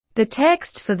The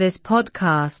text for this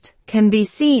podcast can be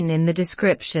seen in the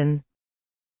description.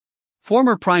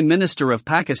 Former Prime Minister of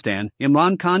Pakistan,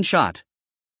 Imran Khan shot.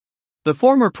 The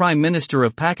former Prime Minister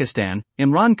of Pakistan,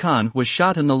 Imran Khan, was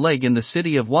shot in the leg in the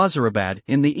city of Wazirabad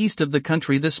in the east of the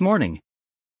country this morning.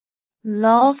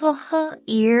 Lámhacha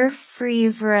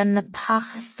Fríomhara na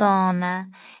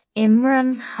Pakistána,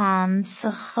 Imran Khan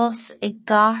sa chos I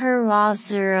gcathair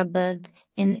Wazirabad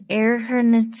in Oirthear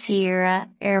na Tíre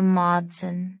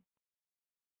Maidin.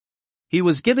 He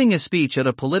was giving a speech at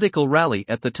a political rally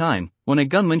at the time, when a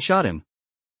gunman shot him.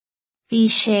 Bhí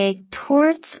sé ag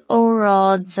tabhairt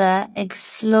óráide ag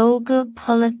slógadh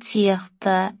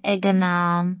polaitíochta ag an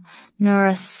am, nuair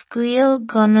a scaoil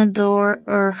gunadóir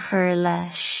Oirthear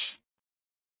leis.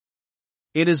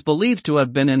 It is believed to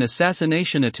have been an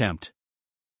assassination attempt.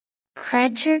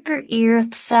 Creideann gur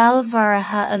iarracht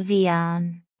feallmharithe a bhí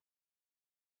ann.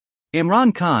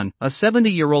 Imran Khan, a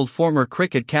 70-year-old former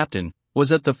cricket captain,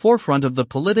 was at the forefront of the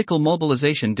political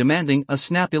mobilization demanding a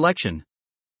snap election.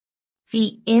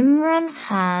 Bhí Imran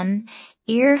Khan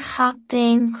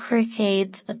iarchaitheáin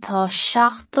cricéad atá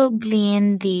 70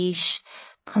 bliain d'aois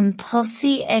chun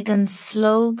tosaigh ag an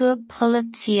slógadh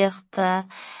polaitíochta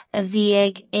a bhí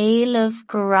ag éileamh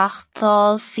go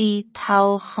reachtáil faoi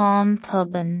toghcháin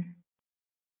tobann.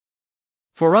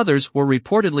 4 others were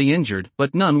reportedly injured,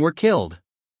 but none were killed.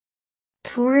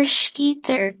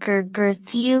 Tuairiscítear gur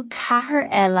gcuirtíodh 4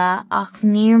 eile ach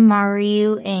níor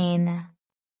maraíodh aine.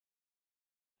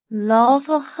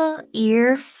 Lámhacha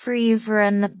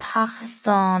Fríomhara na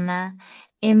Pakistána,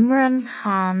 Imran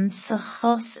Khan sa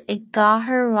chos I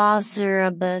gcathair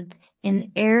Wazirabad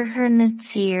in Oirthear na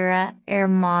Tíre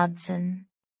Maidin.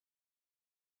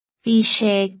 Bhí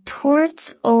sé ag tabhairt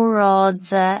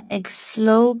óráide ag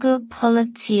slógadh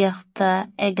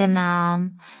polaitíochta ag an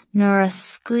am, nuair a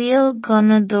scaoil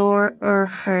gunadóir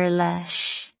Oirthear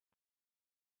leis.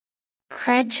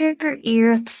 Creideann gur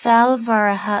iarracht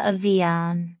feallmharithe a bhí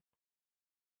ann.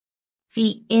 Bhí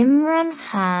Imran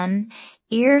Khan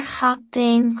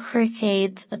iarchaitheáin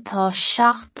cricéad atá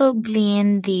 70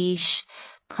 bliain d'aois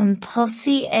chun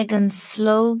tosaigh ag an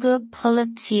slógadh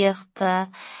polaitíochta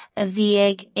a bhí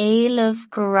ag éileamh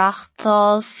go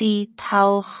reachtáil faoi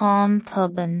toghcháin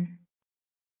tobann.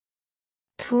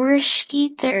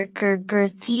 Tuairiscítear gur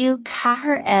gcuirtíodh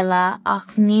 4 eile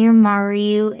ach níor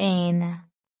maraíodh aine.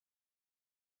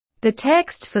 The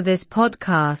text for this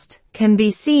podcast can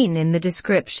be seen in the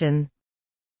description.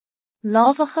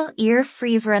 Lámhacha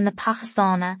Fríomhara na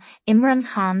Pakistána, Imran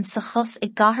Khan sa chos I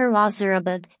gcathair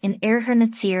Wazirabad in Oirthear na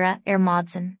Tíre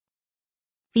Maidin.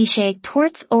 Bhí sé ag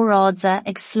tabhairt óráide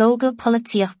ag slógadh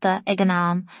polaitíochta ag an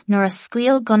am, nuair a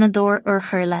scaoil gunadóir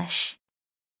Oirthear leis.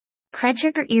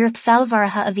 Creideann gur iarracht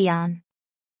feallmharithe a bhí ann.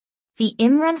 Bhí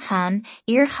Imran Khan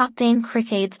iarchaitheáin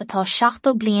cricéad atá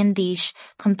 70 bliain d'aois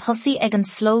chun tosaigh ag an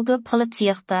slógadh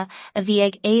polaitíochta a bhí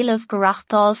ag éileamh go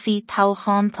reachtáil faoi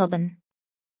toghcháin tobann.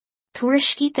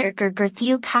 Tuairiscítear gur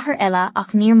gcuirtíodh 4 eile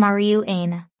ach níor maraíodh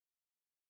aine.